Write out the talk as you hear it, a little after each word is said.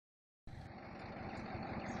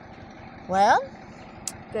Well,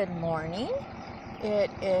 good morning. We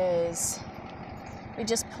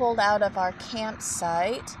just pulled out of our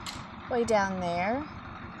campsite way down there.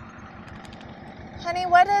 Honey,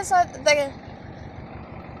 what is hey,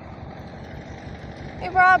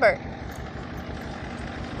 Robert,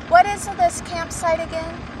 what is this campsite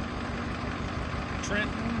again?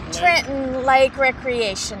 Trenton Lake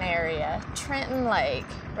Recreation Area. Trenton Lake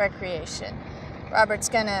Recreation. Robert's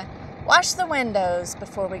gonna wash the windows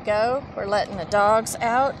before we go. We're letting the dogs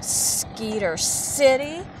out. Skeeter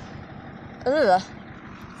City. Ugh.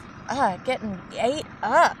 Getting ate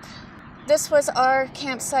up. This was our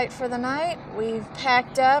campsite for the night. We've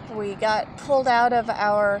packed up. We got pulled out of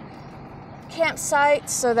our campsite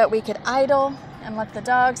so that we could idle and let the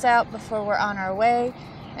dogs out before we're on our way.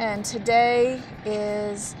 And today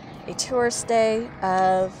is a tourist day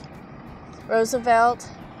of Roosevelt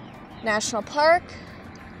National Park,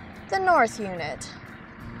 the North Unit.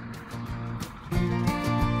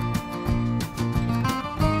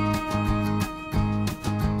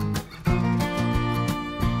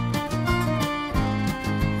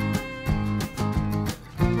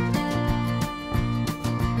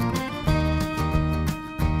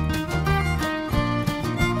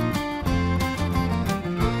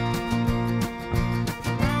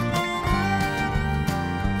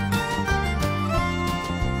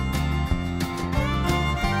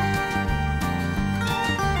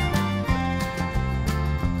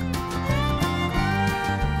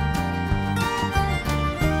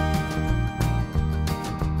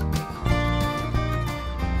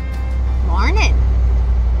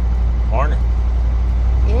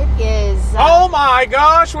 Oh my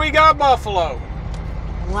gosh, we got buffalo.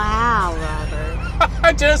 Wow, Robert.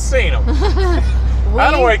 I just seen them.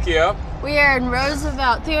 That'll wake you up. We are in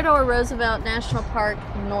Theodore Roosevelt National Park,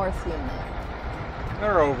 North Unit.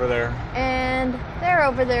 They're over there. And they're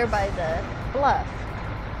over there by the bluff.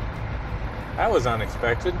 That was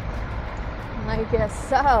unexpected. I guess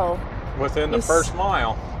so. Within the first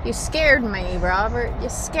mile. You scared me, Robert. You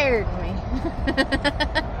scared me.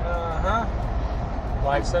 Uh-huh.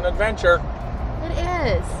 Life's an adventure. It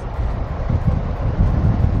is.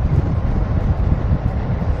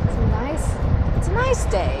 It's a nice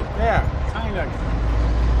day. Yeah, kind of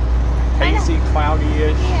hazy,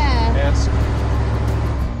 cloudy-ish. Yeah. Yes.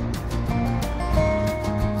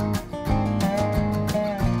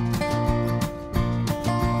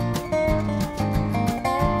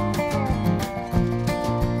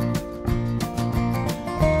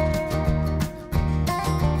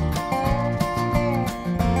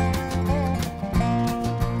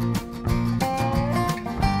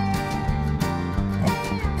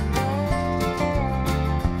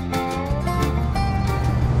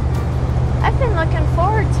 Looking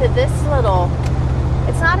forward to this little,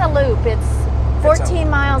 it's not a loop, it's 14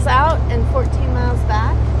 miles out and 14 miles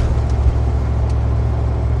back.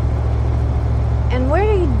 And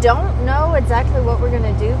we don't know exactly what we're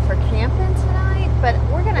going to do for camping tonight, but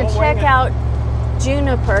we're going to check out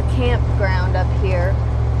Juniper Campground up here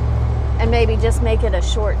and maybe just make it a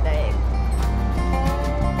short day.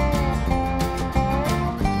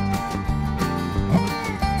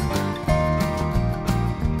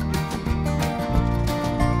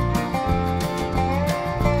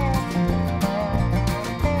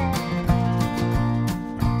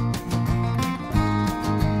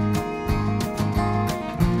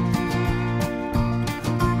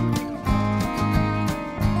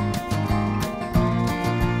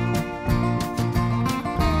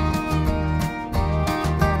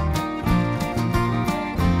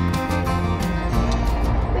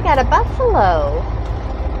 Got a buffalo.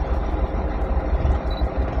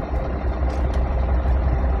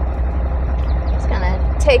 It's gonna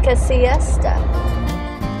take a siesta.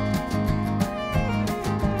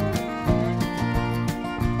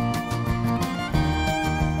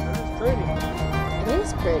 That's pretty. It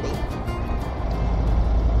is pretty.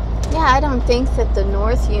 Yeah, I don't think that the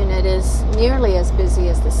North Unit is nearly as busy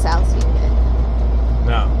as the South Unit.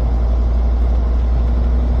 No.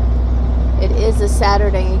 It is a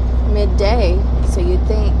Saturday midday, so you'd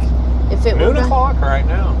think if it were noon o'clock right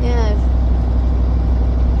now. Yeah,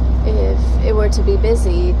 if it were to be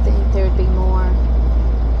busy, you'd think there would be more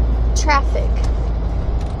traffic.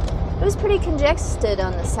 It was pretty congested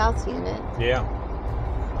on the South Unit. Yeah.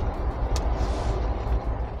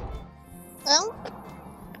 Well,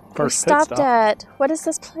 First we stopped at, what is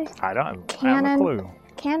this place? I don't have a clue.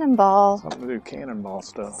 Cannonball. Something to do cannonball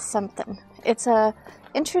stuff. Something. It's a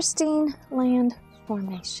interesting land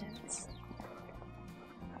formations.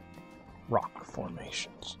 Rock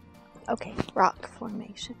formations. Okay, rock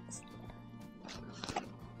formations.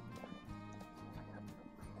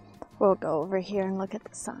 We'll go over here and look at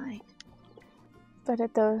the sign. But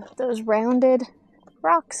at those rounded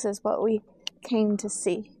rocks is what we came to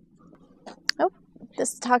see. Oh,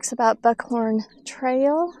 this talks about Buckhorn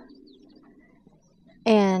Trail.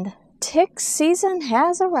 And tick season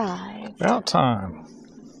has arrived. About time.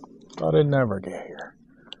 Thought it'd never get here.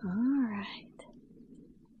 All right.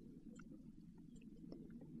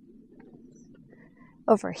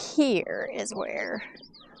 Over here is where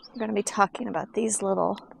we're going to be talking about these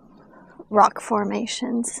little rock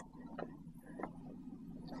formations.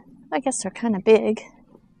 I guess they're kind of big.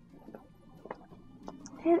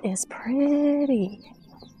 It is pretty.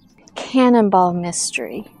 Cannonball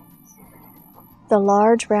mystery. The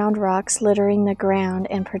large round rocks littering the ground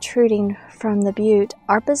and protruding from the butte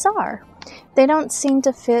are bizarre. They don't seem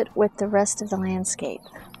to fit with the rest of the landscape.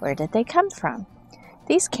 Where did they come from?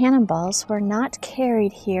 These cannonballs were not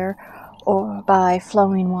carried here or by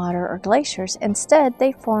flowing water or glaciers. Instead,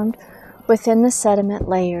 they formed within the sediment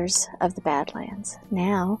layers of the Badlands.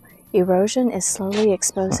 Now, erosion is slowly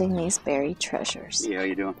exposing these buried treasures. Yeah, how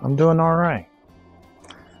you doing? I'm doing all right.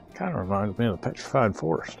 Kind of reminds me of the Petrified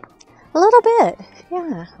Forest. A little bit,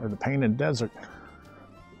 yeah. Or the Painted Desert.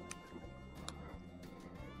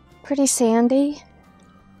 Pretty sandy.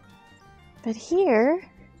 But here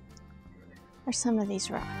are some of these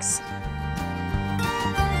rocks.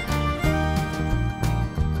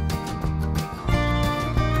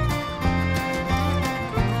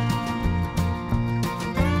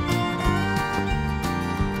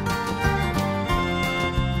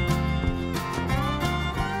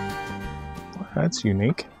 That's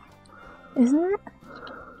unique. Isn't it?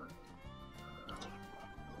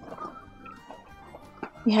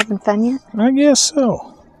 You having fun yet? I guess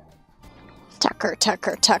so. Tucker,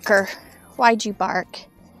 Tucker, Tucker. Why'd you bark?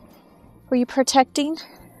 Were you protecting?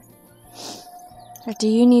 Or do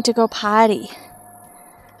you need to go potty?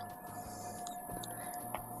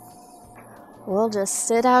 We'll just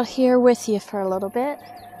sit out here with you for a little bit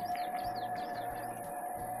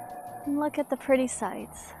and look at the pretty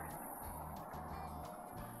sights.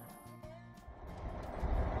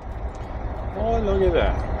 Oh, look at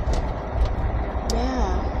that. Yeah.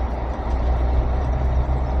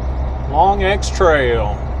 Long X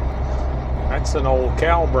Trail. That's an old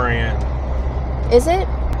cow brand. Is it?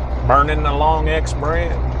 Burning the Long X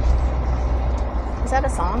brand. Is that a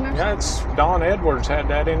song or Yeah, it's Don Edwards had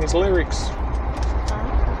that in his lyrics. something?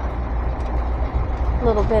 A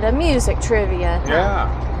little bit of music trivia. Huh?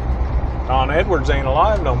 Yeah. Don Edwards ain't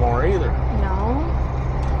alive no more either. No.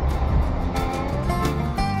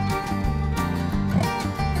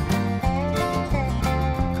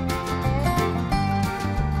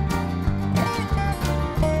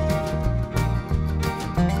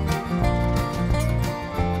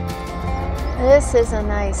 This is a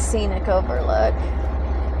nice scenic overlook.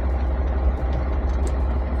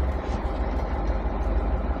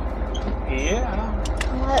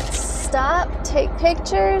 Yeah. Let's stop, take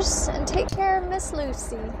pictures, and take care of Miss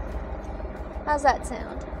Lucy. How's that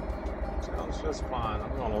sound? Sounds just fine.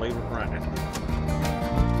 I'm gonna leave it running.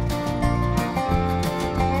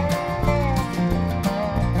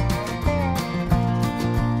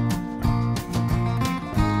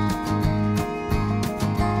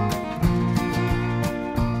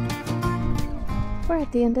 We're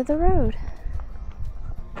at the end of the road.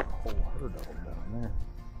 Whole herd of them down there.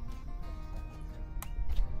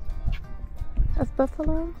 Of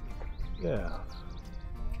buffalo? Yeah.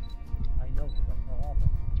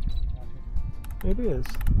 It is.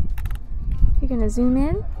 You're gonna zoom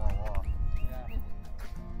in?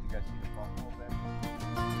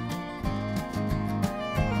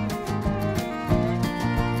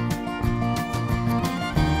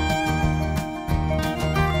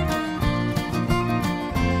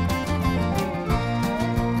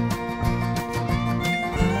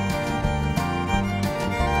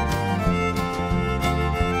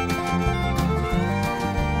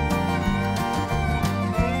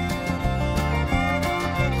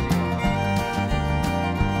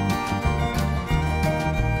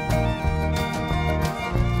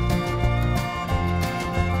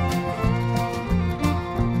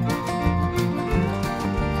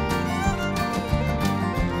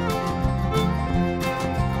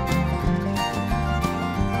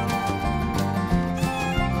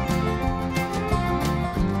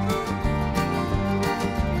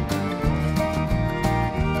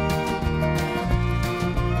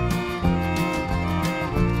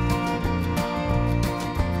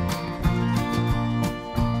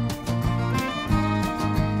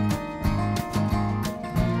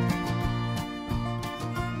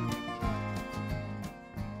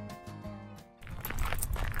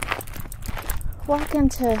 walking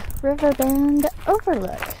to Riverbend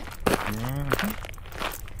Overlook.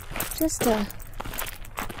 Just a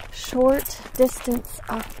short distance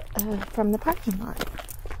off from the parking lot.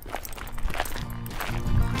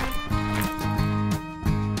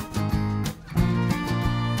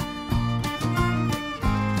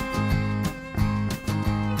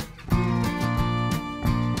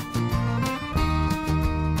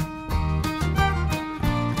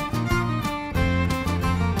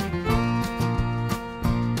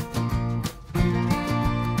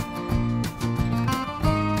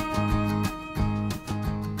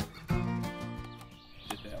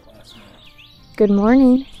 Good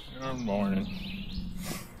morning. Good morning.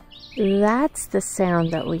 That's the sound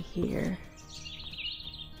that we hear.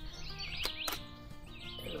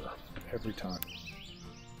 Every time.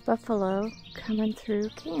 Buffalo coming through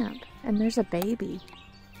camp, and there's a baby.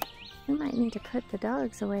 We might need to put the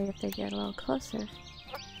dogs away if they get a little closer.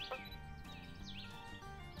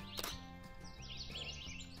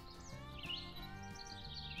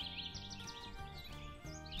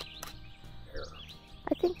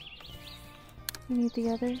 I think we need the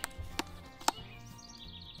other.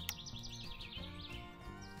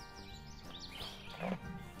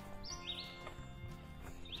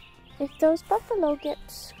 If those buffalo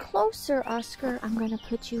get closer, Oscar, I'm gonna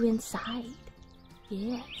put you inside.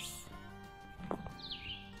 Yes.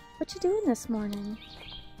 What you doing this morning?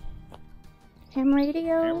 Ham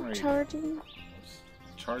radio? Charging?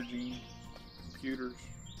 Charging computers.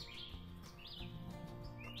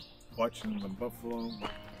 Watching the buffalo.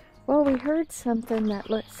 Well, we heard something that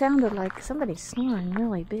sounded like somebody snoring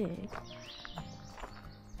really big.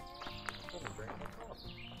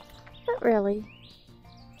 Not really.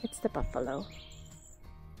 It's the buffalo.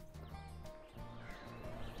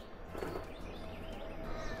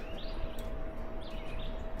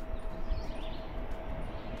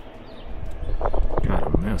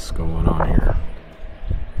 Got a mess going on here.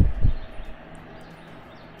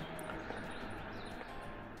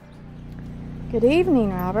 Good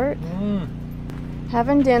evening, Robert.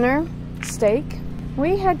 Having dinner, steak.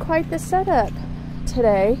 We had quite the setup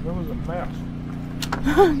today. It was a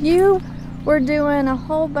mess. You were doing a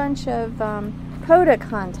whole bunch of POTA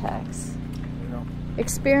contacts. Yeah.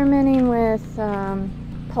 Experimenting with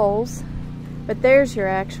poles. But there's your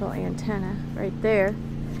actual antenna right there.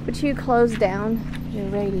 But you closed down your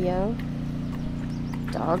radio.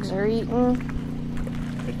 Dogs are eating.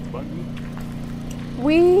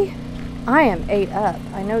 I am ate up.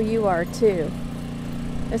 I know you are too.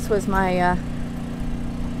 This was my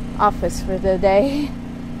office for the day.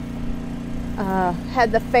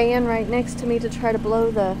 Had the fan right next to me to try to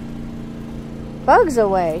blow the bugs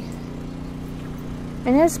away.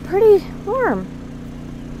 And it's pretty warm.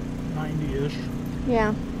 90-ish.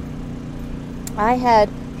 Yeah. I had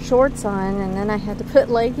shorts on and then I had to put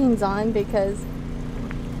leggings on because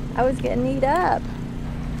I was getting eat up.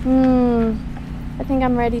 I think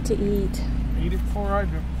I'm ready to eat. Eat it before I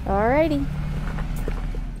do. Alrighty.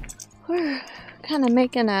 We're kind of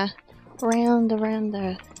making a round around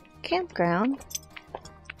the campground.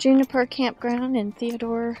 Juniper Campground in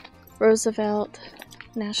Theodore, Roosevelt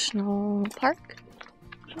National Park.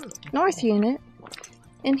 North Unit.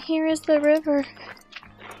 And here is the river.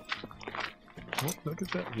 Oh, look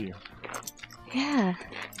at that view. Yeah.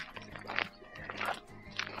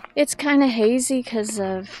 It's kind of hazy because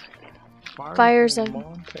of fires in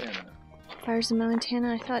Montana. Fires in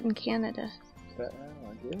Montana. I thought in Canada. I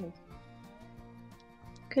guess.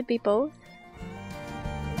 Could be both.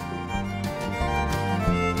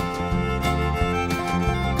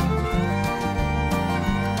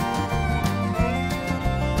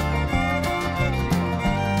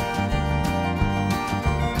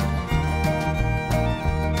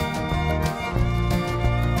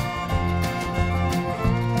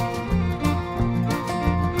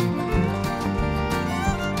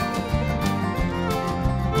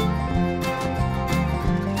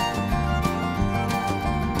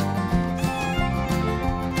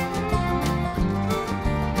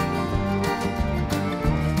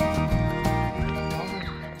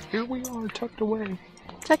 Tucked away.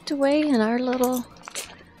 Tucked away in our little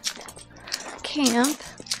camp.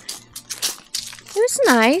 It was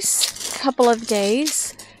nice. Couple of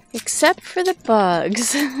days, except for the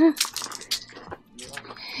bugs.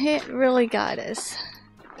 It really got us.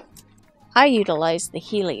 I utilized the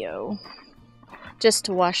Helio just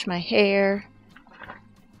to wash my hair,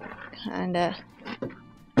 kinda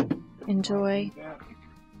enjoy.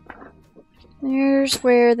 There's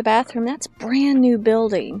where the bathroom, that's a brand new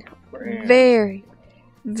building. Very,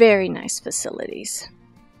 very nice facilities.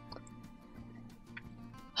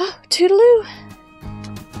 Oh, toodaloo.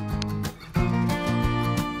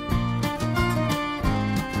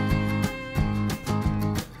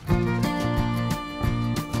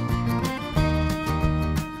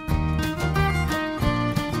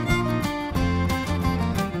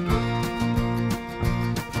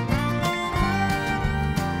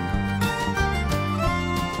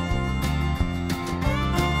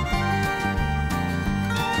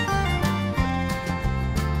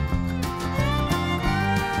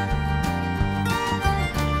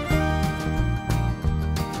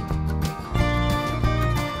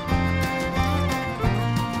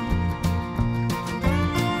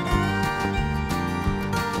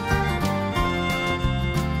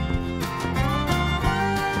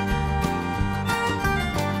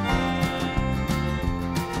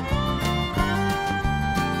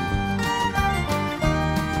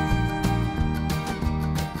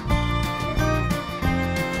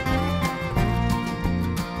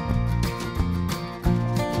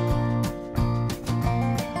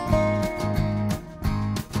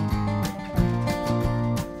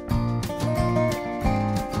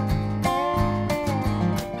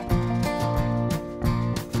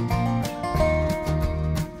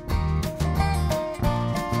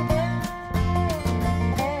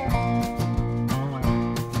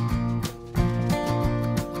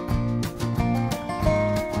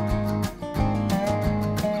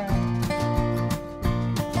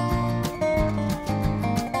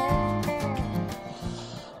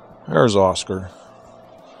 There's Oscar.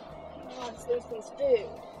 He wants Lucy's food.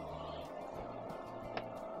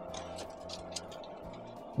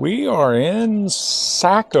 We are in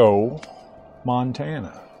Saco,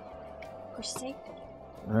 Montana. Or Saco.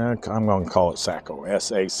 I'm going to call it Saco.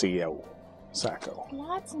 S-A-C-O. Saco.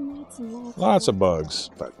 Lots and lots and lots. Lots of bugs,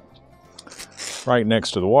 but right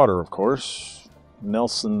next to the water, of course,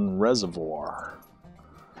 Nelson Reservoir.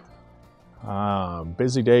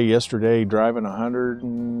 Busy day yesterday, driving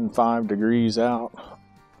 105 degrees out.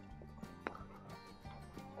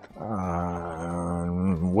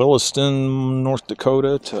 Williston, North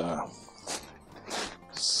Dakota to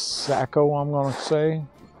Saco, I'm going to say.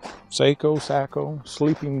 Saco,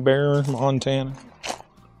 Sleeping Bear, Montana.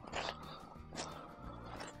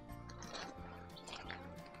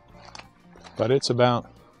 But it's about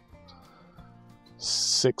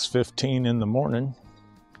 6:15 in the morning.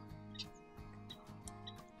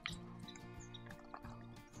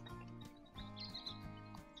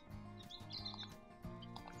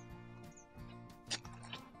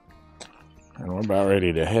 And we're about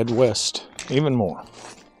ready to head west even more.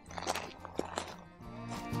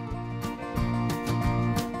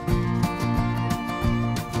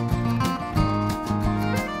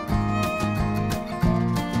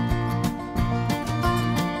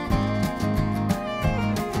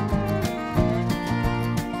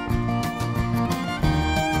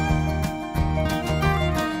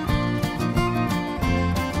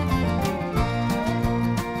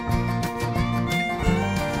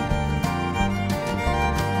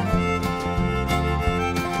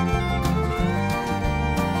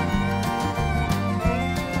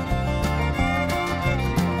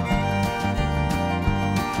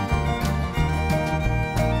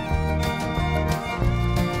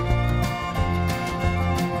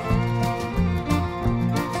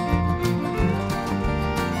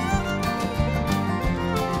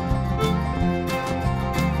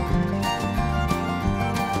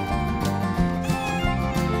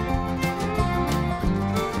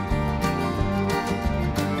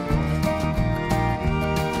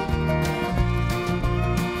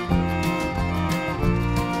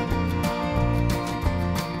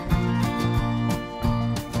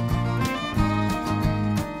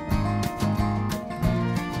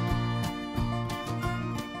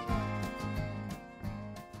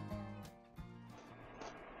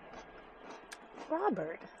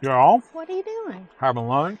 Robert, Y'all, what are you doing? having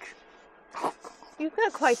lunch. You've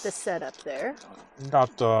got quite the setup there.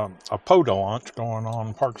 Got a POTA launch going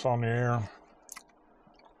on, Parks on the Air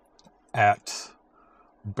at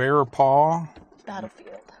Bear Paw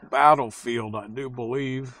Battlefield, I do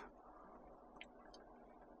believe.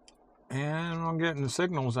 And I'm getting the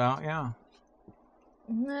signals out, yeah.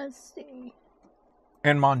 Let's see.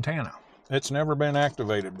 In Montana. It's never been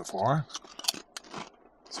activated before.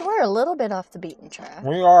 So we're a little bit off the beaten track.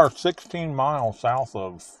 We are 16 miles south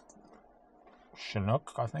of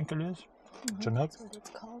Chinook, I think it is. Chinook. That's what it's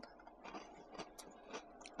called.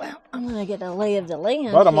 Well, I'm going to get a lay of the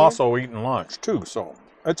land But I'm here. also eating lunch, too, so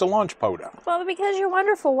it's a lunch POTA. Well, because your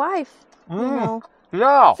wonderful wife,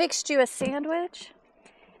 Yeah. fixed you a sandwich.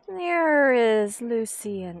 There is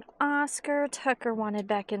Lucy and Oscar. Tucker wanted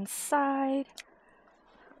back inside.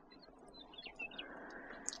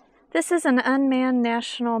 This is an unmanned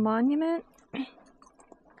national monument. It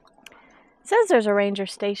says there's a ranger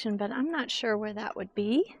station, but I'm not sure where that would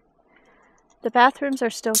be. The bathrooms are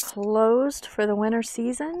still closed for the winter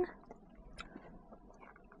season.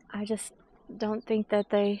 I just don't think that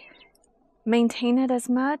they maintain it as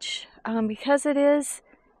much because it is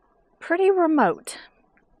pretty remote.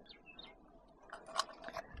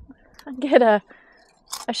 I'll get a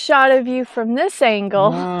shot of you from this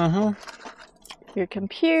angle. Your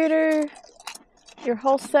computer, your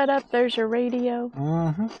whole setup. There's your radio.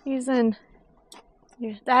 Using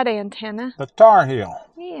that antenna. The Tar Heel.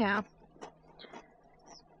 Yeah.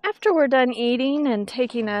 After we're done eating and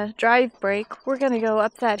taking a drive break, we're going to go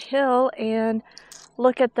up that hill and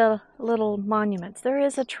look at the little monuments. There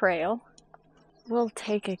is a trail. We'll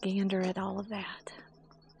take a gander at all of that.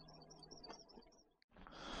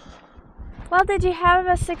 Well, did you have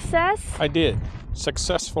a success? I did.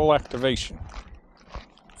 Successful activation.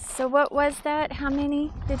 So what was that? How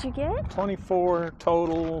many did you get? 24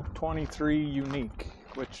 total, 23 unique,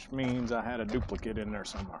 which means I had a duplicate in there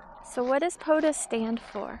somewhere. So what does POTA stand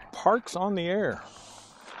for? Parks on the Air.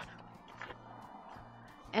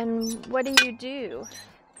 And what do you do?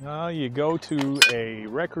 You go to a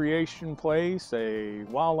recreation place, a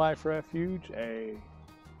wildlife refuge, a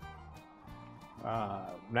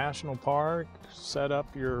national park, set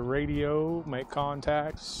up your radio, make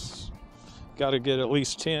contacts. Got to get at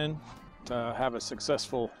least 10 have a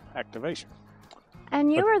successful activation.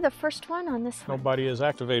 And you were the first one on this one. Nobody has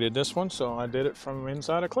activated this one, so I did it from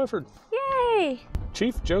inside of Clifford. Yay!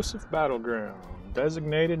 Chief Joseph Battleground,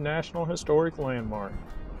 designated National Historic Landmark.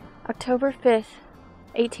 October 5th,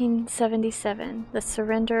 1877, the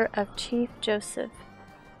surrender of Chief Joseph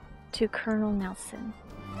to Colonel Nelson.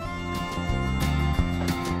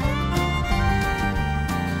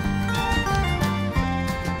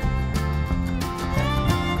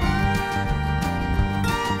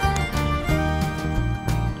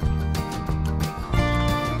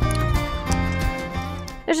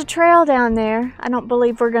 There's a trail down there. I don't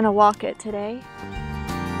believe we're going to walk it today.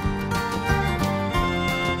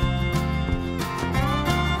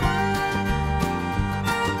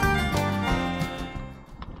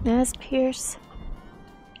 Nez Perce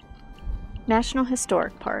National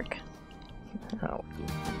Historic Park. Howdy.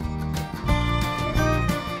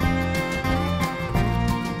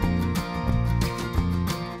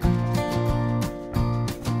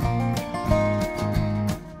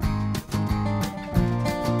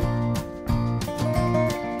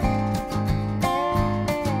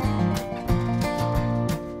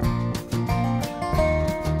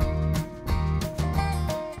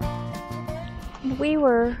 We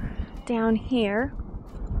were down here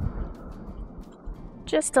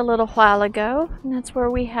just a little while ago, and that's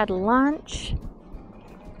where we had lunch,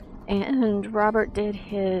 and Robert did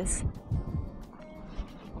his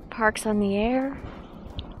Parks on the Air,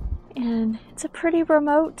 and it's a pretty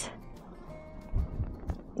remote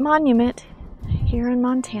monument here in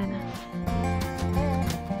Montana.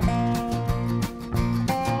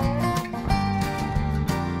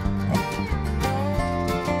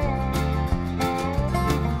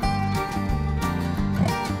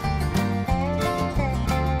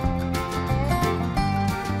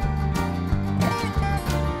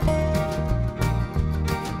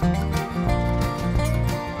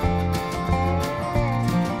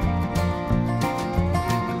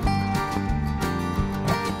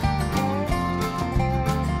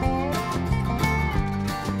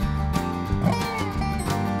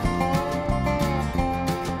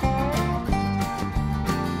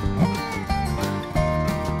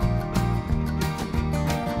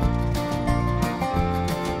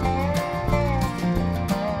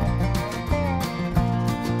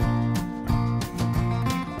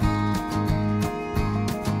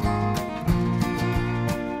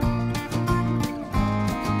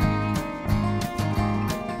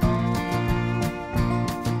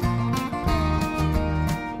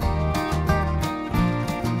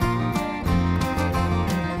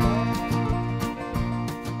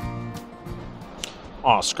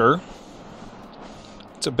 Oscar.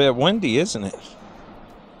 It's a bit windy, isn't it?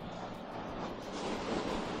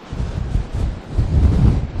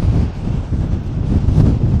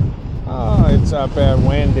 Oh, it's a bit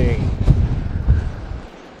windy.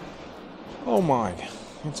 Oh my,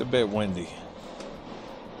 it's a bit windy.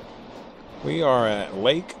 We are at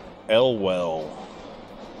Lake Elwell.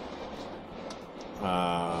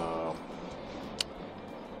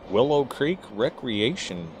 Willow Creek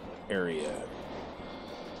Recreation Area.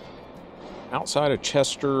 Outside of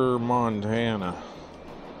Chester, Montana.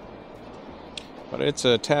 But it's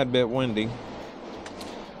a tad bit windy.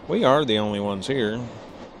 We are the only ones here.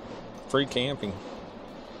 Free camping.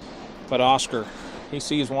 But Oscar, he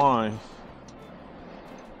sees why.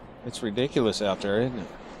 It's ridiculous out there, isn't it?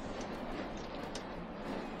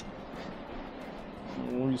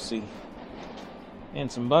 Lucy.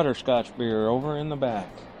 And some butterscotch beer over in the back.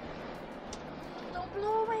 Don't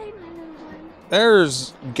blow away, my little one.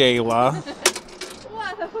 There's Gayla.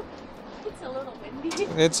 Whoa, it's a little windy.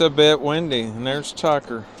 It's a bit windy. And there's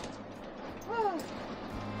Tucker. Whoa.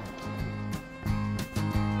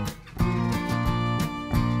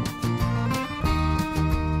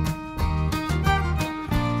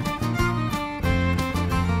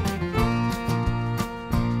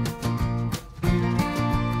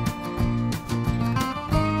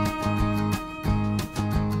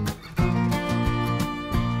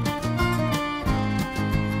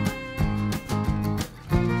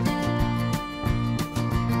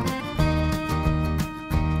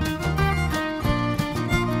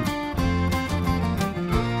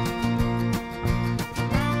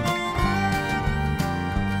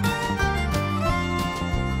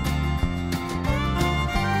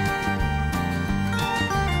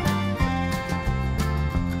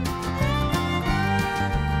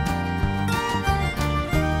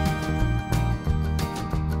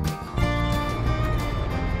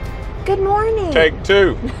 Good morning. Take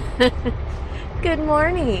two. Good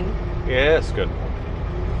morning. Yes, good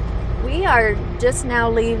morning. We are just now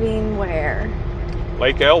leaving where?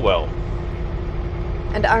 Lake Elwell.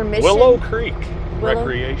 And our mission... Willow Creek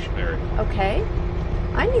Recreation Area. Okay.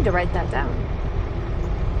 I need to write that down.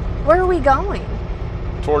 Where are we going?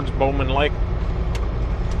 Towards Bowman Lake,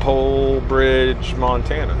 Pole Bridge,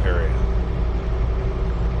 Montana area.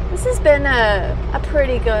 This has been a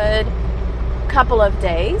pretty good couple of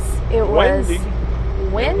days. It was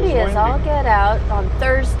windy as all get out on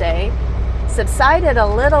Thursday. Subsided a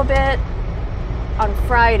little bit on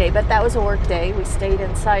Friday, but that was a work day. We stayed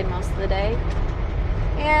inside most of the day.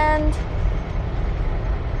 And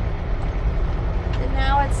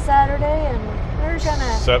now it's Saturday, and we're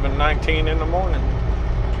gonna 7:19 in the morning.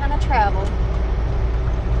 Kind of travel.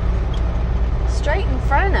 Straight in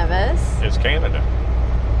front of us is Canada.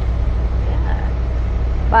 Yeah.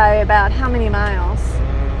 By about how many miles?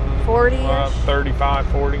 40-ish? 35,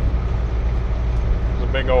 40. There's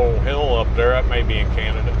a big old hill up there. That may be in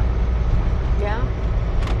Canada. Yeah.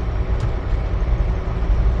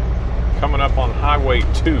 Coming up on Highway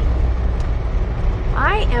 2.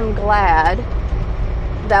 I am glad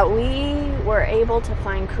that we were able to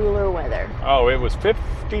find cooler weather. Oh, it was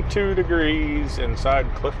 52 degrees inside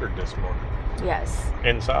Clifford this morning. Yes.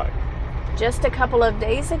 Inside. Just a couple of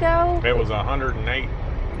days ago. It was 108.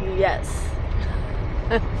 Yes.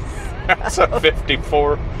 That's a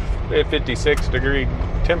 56 degree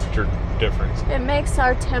temperature difference. It makes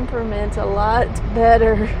our temperament a lot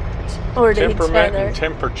better toward each other. Temperament and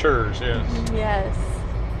temperatures, yes. Yes.